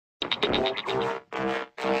Alright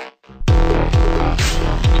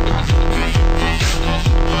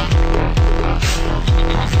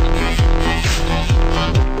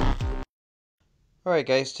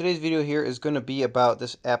guys, today's video here is going to be about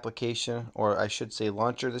this application, or I should say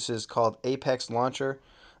launcher. This is called Apex Launcher.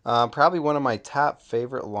 Probably one of my top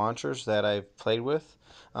favorite launchers that I've played with.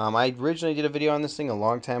 I originally did a video on this thing a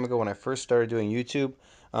long time ago when I first started doing YouTube.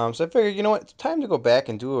 So I figured, you know what, it's time to go back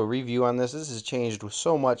and do a review on this. This has changed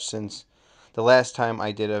so much since the last time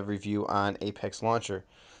I did a review on Apex Launcher.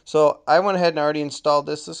 So I went ahead and already installed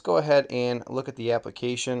this. Let's go ahead and look at the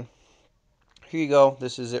application. Here you go.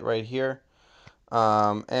 This is it right here.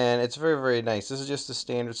 And it's very, very nice. This is just the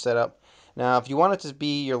standard setup. Now, if you want it to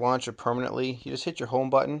be your launcher permanently, you just hit your home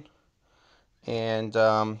button, and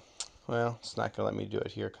well, it's not going to let me do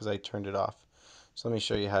it here because I turned it off. So let me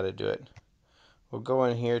show you how to do it. We'll go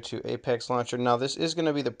in here to Apex Launcher. Now, this is going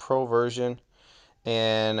to be the Pro version,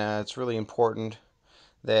 and it's really important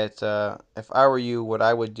that if I were you, what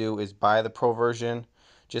I would do is buy the Pro version,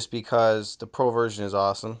 just because the Pro version is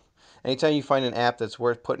awesome. Anytime you find an app that's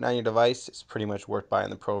worth putting on your device, it's pretty much worth buying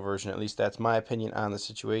the Pro version. At least that's my opinion on the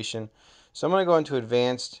situation. So I'm going to go into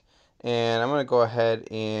Advanced, and I'm going to go ahead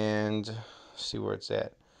and see where it's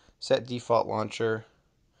at. Set Default Launcher.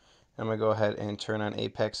 I'm going to go ahead and turn on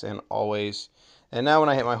Apex and Always. And now when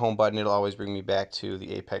I hit my home button, it'll always bring me back to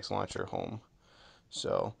the Apex Launcher home.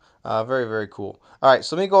 So, very, very cool. All right,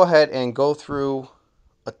 so let me go ahead and go through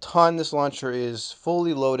a ton. This launcher is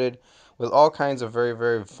fully loaded with all kinds of very,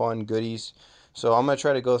 very fun goodies. So I'm going to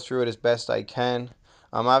try to go through it as best I can.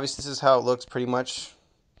 Obviously, this is how it looks pretty much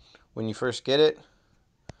when you first get it.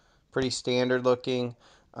 Pretty standard looking.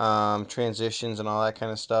 Transitions and all that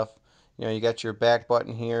kind of stuff. You know, you got your back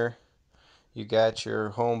button here. You got your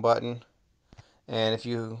home button. And if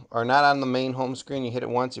you are not on the main home screen, you hit it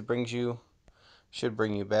once, it should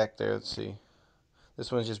bring you back there. Let's see.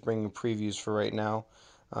 This one's just bringing previews for right now.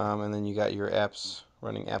 And then you got your apps,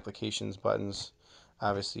 running applications buttons,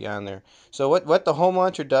 obviously on there. So what the home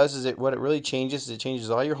launcher does is what it really changes is it changes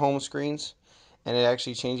all your home screens, and it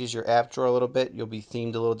actually changes your app drawer a little bit. You'll be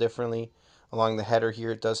themed a little differently. Along the header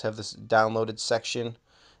here, it does have this downloaded section.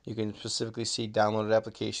 You can specifically see downloaded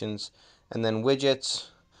applications, and then widgets,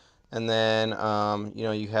 and then you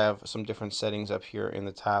know, you have some different settings up here in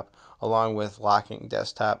the top, along with locking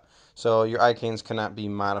desktop. So your icons cannot be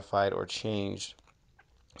modified or changed.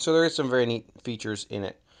 So there is some very neat features in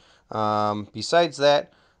it. Besides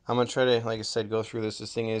that, I'm going to try to, like I said, go through this.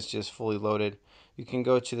 This thing is just fully loaded. You can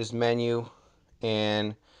go to this menu,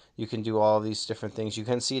 and you can do all of these different things. You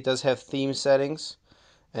can see it does have theme settings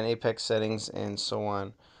and Apex settings and so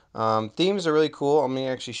on. Themes are really cool. I'm going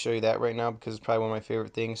to actually show you that right now because it's probably one of my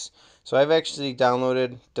favorite things. So I've actually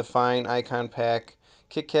downloaded Define, Icon Pack,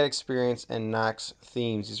 KitKat Experience, and Nox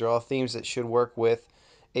themes. These are all themes that should work with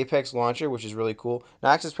Apex Launcher, which is really cool.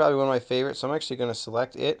 Nox is probably one of my favorites, so I'm actually going to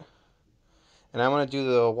select it. And I'm going to do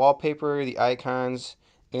the wallpaper, the icons,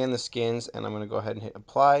 and the skins, and I'm going to go ahead and hit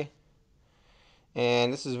Apply.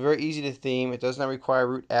 And this is very easy to theme. It does not require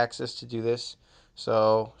root access to do this.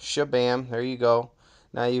 So, shabam, there you go.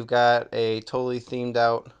 Now you've got a totally themed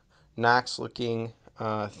out Nox looking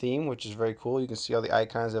theme, which is very cool. You can see all the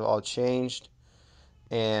icons have all changed,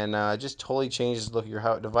 and just totally changes the look of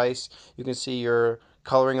your device. You can see your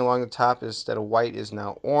coloring along the top, instead of white, is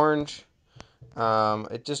now orange.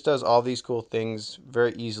 It just does all these cool things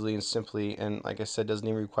very easily and simply, and like I said, doesn't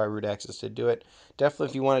even require root access to do it. Definitely,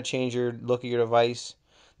 if you want to change your look of your device,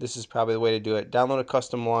 this is probably the way to do it. Download a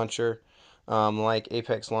custom launcher, like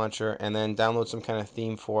Apex Launcher, and then download some kind of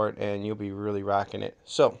theme for it, and you'll be really rocking it.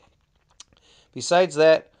 So, besides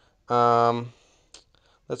that,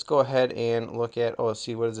 let's go ahead and look at, oh, let's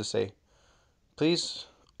see, what does it say? Please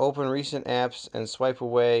open recent apps and swipe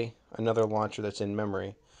away another launcher that's in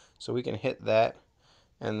memory. So we can hit that,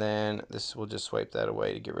 and then this will just swipe that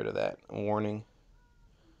away to get rid of that warning.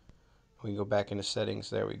 We can go back into settings.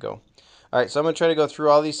 There we go. All right, so I'm going to try to go through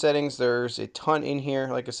all these settings. There's a ton in here.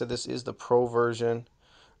 Like I said, this is the Pro version,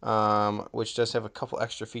 which does have a couple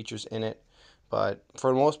extra features in it. But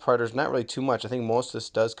for the most part, there's not really too much. I think most of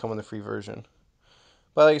this does come in the free version.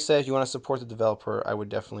 But like I said, if you want to support the developer, I would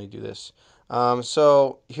definitely do this.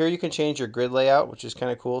 So here you can change your grid layout, which is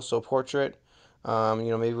kind of cool. So portrait, you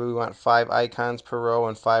know, maybe we want 5 icons per row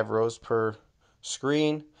and 5 rows per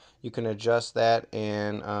screen. You can adjust that,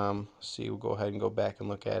 and see, we'll go ahead and go back and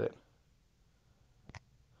look at it.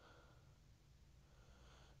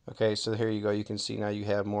 Okay, so here you go. You can see now you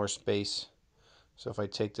have more space. So if I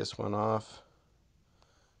take this one off,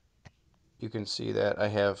 you can see that I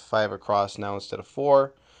have 5 across now instead of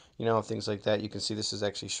 4. You know, things like that. You can see this is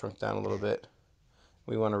actually shrunk down a little bit.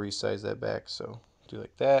 We want to resize that back, so do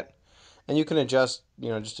like that. And you can adjust,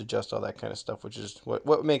 just adjust all that kind of stuff, which is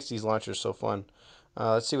what makes these launchers so fun.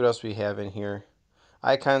 Let's see what else we have in here.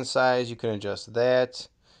 Icon size, you can adjust that.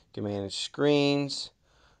 You can manage screens,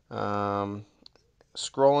 um,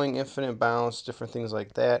 scrolling, infinite bounce, different things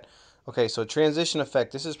like that. Okay, so transition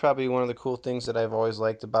effect. This is probably one of the cool things that I've always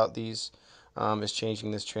liked about these, is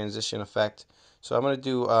changing this transition effect. So I'm gonna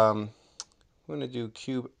do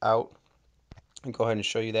cube out and go ahead and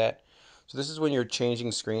show you that. So this is when you're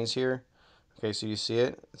changing screens here. Okay, so you see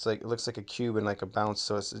it? It's like, it looks like a cube and like a bounce,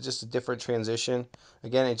 so it's just a different transition.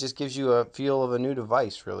 Again, it just gives you a feel of a new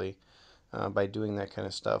device, really, by doing that kind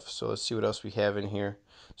of stuff. So let's see what else we have in here.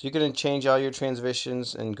 So you can change all your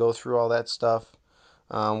transitions and go through all that stuff.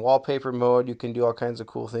 Wallpaper mode, you can do all kinds of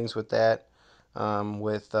cool things with that,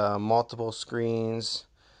 with multiple screens,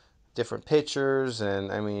 different pictures,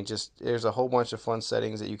 and I mean, just there's a whole bunch of fun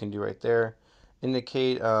settings that you can do right there.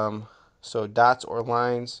 Indicate, so dots or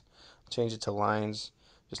lines, change it to lines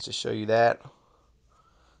just to show you that.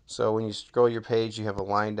 So when you scroll your page, you have a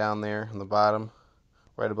line down there on the bottom,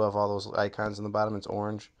 right above all those icons in the bottom. It's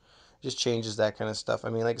orange. Just changes that kind of stuff. I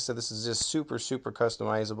mean, like I said, this is just super, super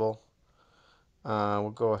customizable. We'll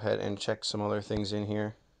go ahead and check some other things in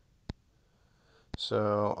here.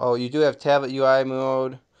 So, oh, you do have tablet UI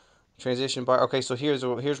mode. Transition bar. Okay, so here's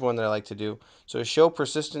one that I like to do. So show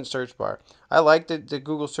persistent search bar. I like the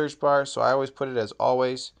Google search bar, so I always put it as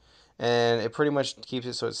always, and it pretty much keeps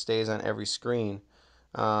it so it stays on every screen.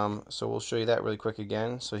 So we'll show you that really quick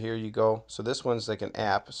again. So here you go. So this one's like an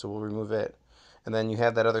app, so we'll remove it. And then you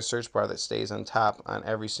have that other search bar that stays on top on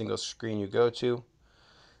every single screen you go to.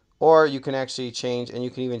 Or you can actually change, and you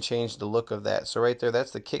can even change the look of that. So right there, that's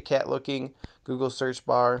the Kit Kat looking Google search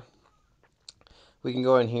bar. We can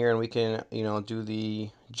go in here and we can, do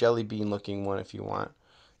the jelly bean looking one if you want.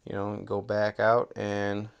 Go back out,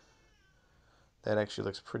 and that actually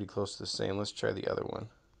looks pretty close to the same. Let's try the other one.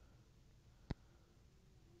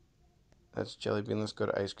 That's jelly bean. Let's go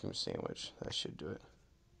to ice cream sandwich. That should do it.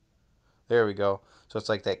 There we go. So it's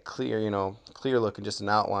like that clear, clear look and just an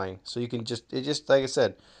outline. So you can just like I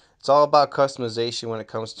said, it's all about customization when it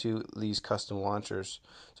comes to these custom launchers.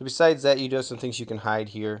 So besides that, you do have some things you can hide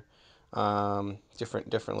here.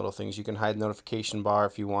 Different little things. You can hide notification bar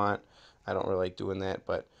if you want. I don't really like doing that,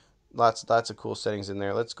 but lots of cool settings in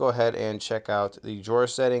there. Let's go ahead and check out the drawer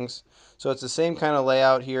settings. So it's the same kind of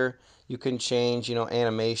layout here. You can change,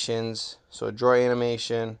 animations. So a drawer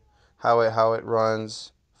animation, how it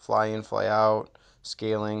runs, fly in, fly out,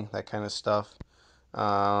 scaling, that kind of stuff.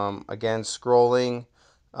 Again, scrolling.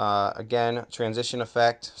 Again, transition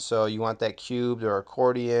effect. So you want that cubed or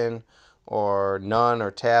accordion or none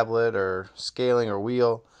or tablet or scaling or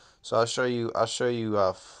wheel. So I'll show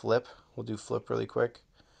you flip. We'll do flip really quick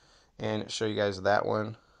and show you guys that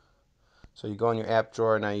one. So you go in your app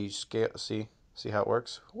drawer, now you scale. See how it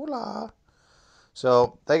works. Voila.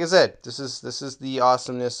 So like I said, this is the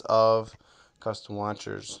awesomeness of custom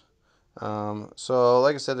launchers. So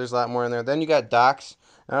like I said, there's a lot more in there. Then you got docks.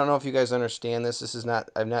 I don't know if you guys understand this.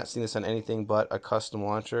 I've not seen this on anything but a custom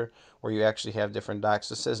launcher where you actually have different docks.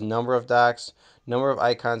 This says number of docks, number of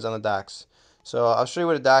icons on the docks. So I'll show you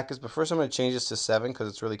what a dock is, but first I'm going to change this to 7 because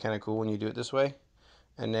it's really kind of cool when you do it this way.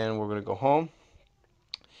 And then we're going to go home.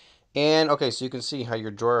 And okay, so you can see how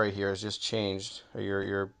your drawer right here has just changed, or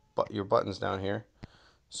your buttons down here.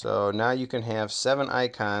 So now you can have 7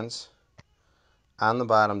 icons on the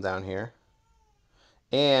bottom down here.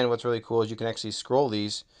 And what's really cool is you can actually scroll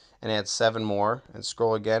these and add 7 more, and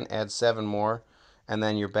scroll again, add 7 more, and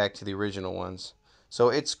then you're back to the original ones. So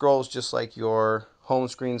it scrolls just like your home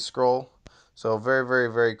screen scroll. So very,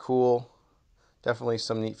 very, very cool. Definitely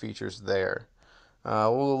some neat features there.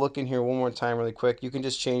 We'll look in here one more time really quick. You can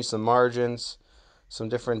just change some margins, some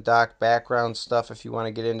different dock background stuff if you want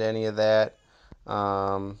to get into any of that.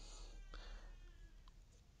 Um,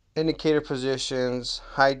 Indicator positions,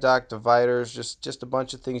 hide dock dividers, just a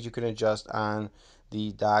bunch of things you can adjust on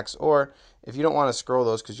the docks. Or if you don't want to scroll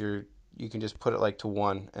those, because you can just put it like to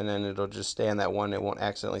 1, and then it'll just stay on that 1. It won't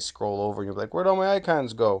accidentally scroll over, and you'll be like, where'd all my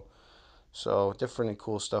icons go? So different and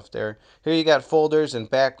cool stuff there. Here you got folders and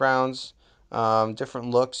backgrounds, different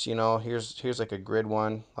looks. Here's like a grid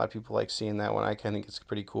one. A lot of people like seeing that one. I kind of think it's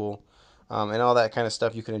pretty cool, and all that kind of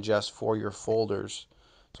stuff you can adjust for your folders.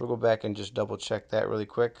 So we'll go back and just double check that really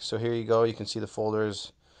quick. So here you go. You can see the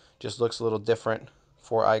folders just looks a little different.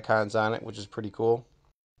 4 icons on it, which is pretty cool.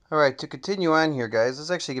 All right, to continue on here, guys, let's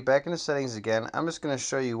actually get back into settings again. I'm just going to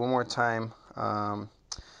show you one more time how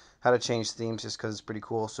to change themes, just because it's pretty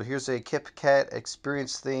cool. So here's a Kit Kat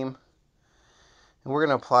experience theme, and we're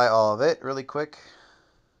going to apply all of it really quick.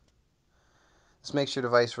 This makes your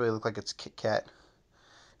device really look like it's Kit Kat.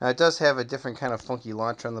 Now it does have a different kind of funky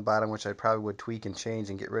launcher on the bottom, which I probably would tweak and change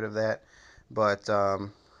and get rid of that. But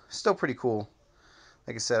still pretty cool.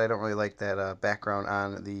 Like I said, I don't really like that background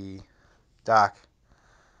on the dock.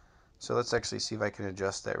 So let's actually see if I can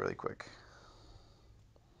adjust that really quick.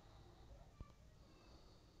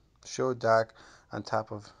 Show dock on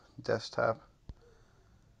top of desktop.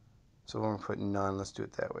 So when we're putting none, let's do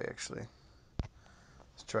it that way actually.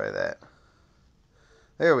 Let's try that.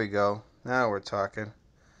 There we go. Now we're talking.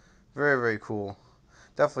 Very, very cool.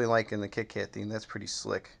 Definitely liking the Kit Kat theme. That's pretty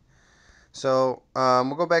slick. So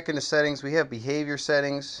we'll go back into settings. We have behavior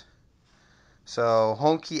settings. So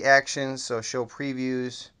home key actions. So show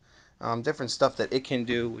previews. Different stuff that it can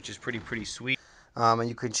do, which is pretty sweet. And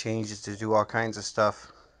you can change it to do all kinds of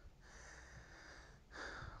stuff.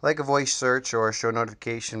 Like a voice search or show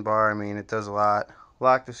notification bar. I mean, it does a lot.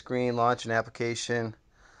 Lock the screen, launch an application,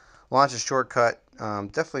 launch a shortcut.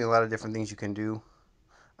 Definitely a lot of different things you can do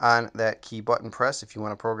on that key button press if you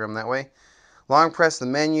want to program that way. Long press the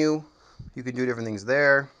menu. You can do different things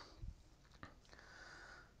there.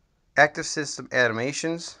 Active system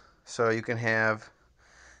animations. So you can have,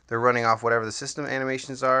 they're running off whatever the system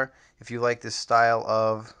animations are. If you like this style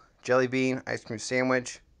of jelly bean, ice cream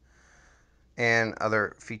sandwich, and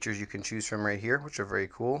other features you can choose from right here, which are very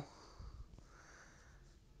cool.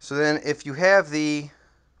 So then if you have the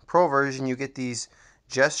Pro version, you get these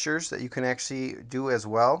gestures that you can actually do as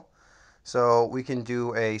well. So we can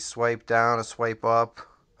do a swipe down, a swipe up,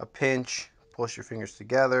 a pinch, push your fingers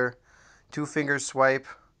together, 2-finger swipe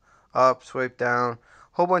up, swipe down,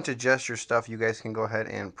 whole bunch of gesture stuff you guys can go ahead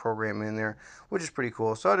and program in there, which is pretty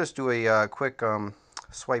cool. So I'll just do a quick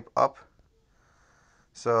swipe up.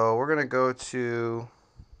 So we're going to go to,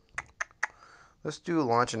 let's do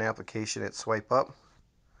launch an application at swipe up.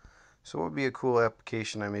 So what would be a cool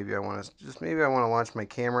application? Maybe I want to launch my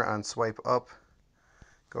camera on swipe up.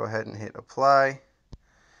 Go ahead and hit apply.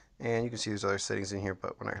 And you can see there's other settings in here,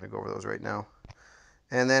 but we're not going to go over those right now.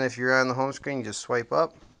 And then if you're on the home screen, you just swipe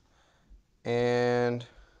up and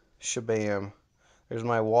shabam. There's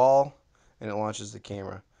my wall and it launches the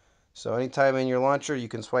camera. So anytime in your launcher, you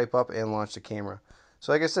can swipe up and launch the camera.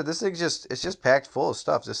 So like I said, this thing it's just packed full of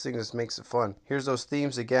stuff. This thing just makes it fun. Here's those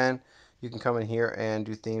themes again. You can come in here and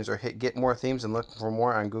do themes or get more themes and look for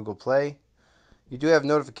more on Google Play. You do have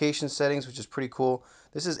notification settings, which is pretty cool.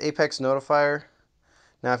 This is Apex Notifier.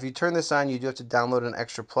 Now if you turn this on, you do have to download an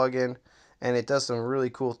extra plugin, and it does some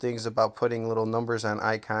really cool things about putting little numbers on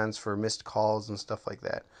icons for missed calls and stuff like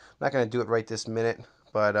that. I'm not going to do it right this minute,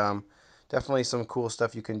 but definitely some cool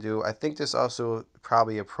stuff you can do. I think this also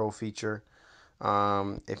probably a pro feature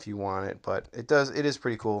if you want it, but it is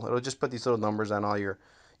pretty cool. It'll just put these little numbers on all your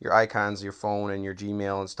icons, your phone, and your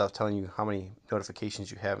Gmail and stuff, telling you how many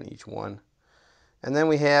notifications you have in each one. And then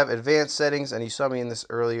we have advanced settings, and you saw me in this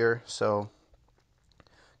earlier, so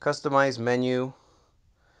customize menu.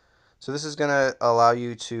 So this is going to allow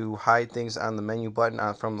you to hide things on the menu button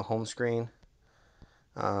from the home screen.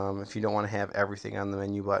 If you don't want to have everything on the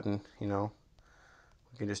menu button, you know,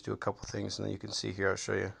 you can just do a couple things, and then you can see here, I'll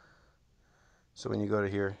show you. So when you go to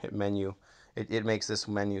here, hit menu, it makes this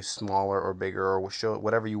menu smaller or bigger, or will show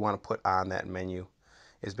whatever you want to put on that menu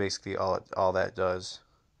is basically all that does.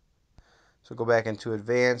 So go back into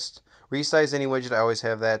advanced, resize any widget, I always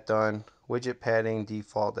have that done. Widget padding,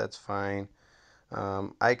 default, that's fine.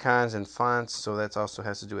 Icons and fonts, so that also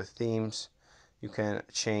has to do with themes. You can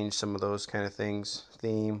change some of those kind of things.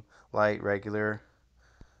 Theme, light, regular.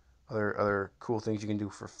 Other cool things you can do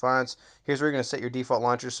for fonts. Here's where you're going to set your default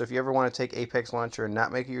launcher. So if you ever want to take Apex Launcher and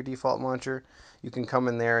not make it your default launcher, you can come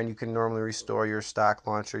in there and you can normally restore your stock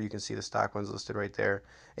launcher. You can see the stock ones listed right there.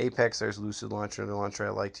 Apex, there's Lucid Launcher, the launcher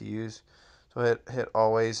I like to use. So hit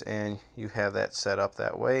always, and you have that set up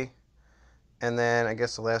that way. And then I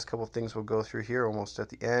guess the last couple things we'll go through here almost at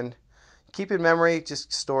the end. Keep in memory,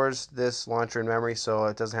 just stores this launcher in memory, so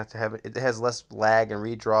it doesn't have to have it has less lag and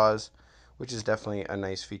redraws, which is definitely a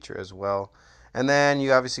nice feature as well. And then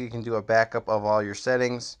you obviously can do a backup of all your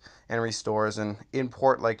settings and restores and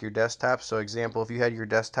import like your desktop. So example, if you had your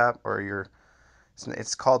desktop or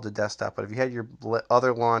it's called the desktop, but if you had your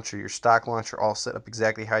other launcher, your stock launcher all set up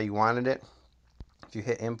exactly how you wanted it, if you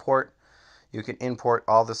hit import, you can import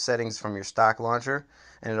all the settings from your stock launcher,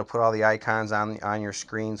 and it'll put all the icons on your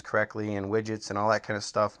screens correctly and widgets and all that kind of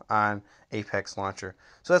stuff on Apex Launcher.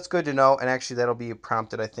 So that's good to know, and actually that'll be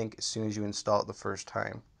prompted, I think, as soon as you install it the first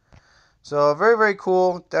time. So very, very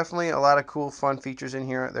cool. Definitely a lot of cool, fun features in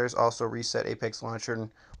here. There's also reset Apex Launcher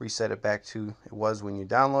and reset it back to it was when you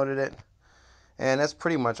downloaded it. And that's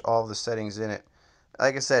pretty much all of the settings in it.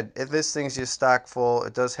 like I said, if this thing's just stock full,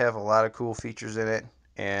 it does have a lot of cool features in it,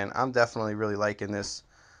 and I'm definitely really liking this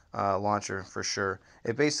launcher for sure.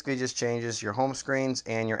 It basically just changes your home screens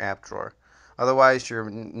and your app drawer. Otherwise, your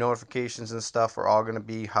notifications and stuff are all going to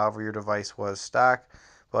be however your device was stock,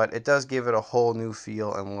 but it does give it a whole new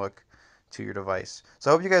feel and look to your device. So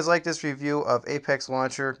I hope you guys like this review of Apex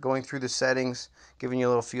Launcher, going through the settings, giving you a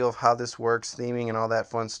little feel of how this works, theming, and all that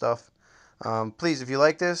fun stuff. Please, if you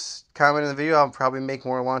like this, comment in the video. I'll probably make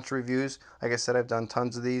more launcher reviews. Like I said, I've done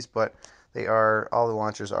tons of these, but all the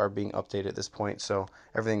launchers are being updated at this point, so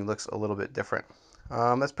everything looks a little bit different.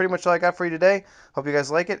 That's pretty much all I got for you today. Hope you guys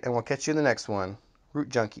like it, and we'll catch you in the next one.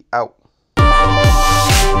 Rootjunky out.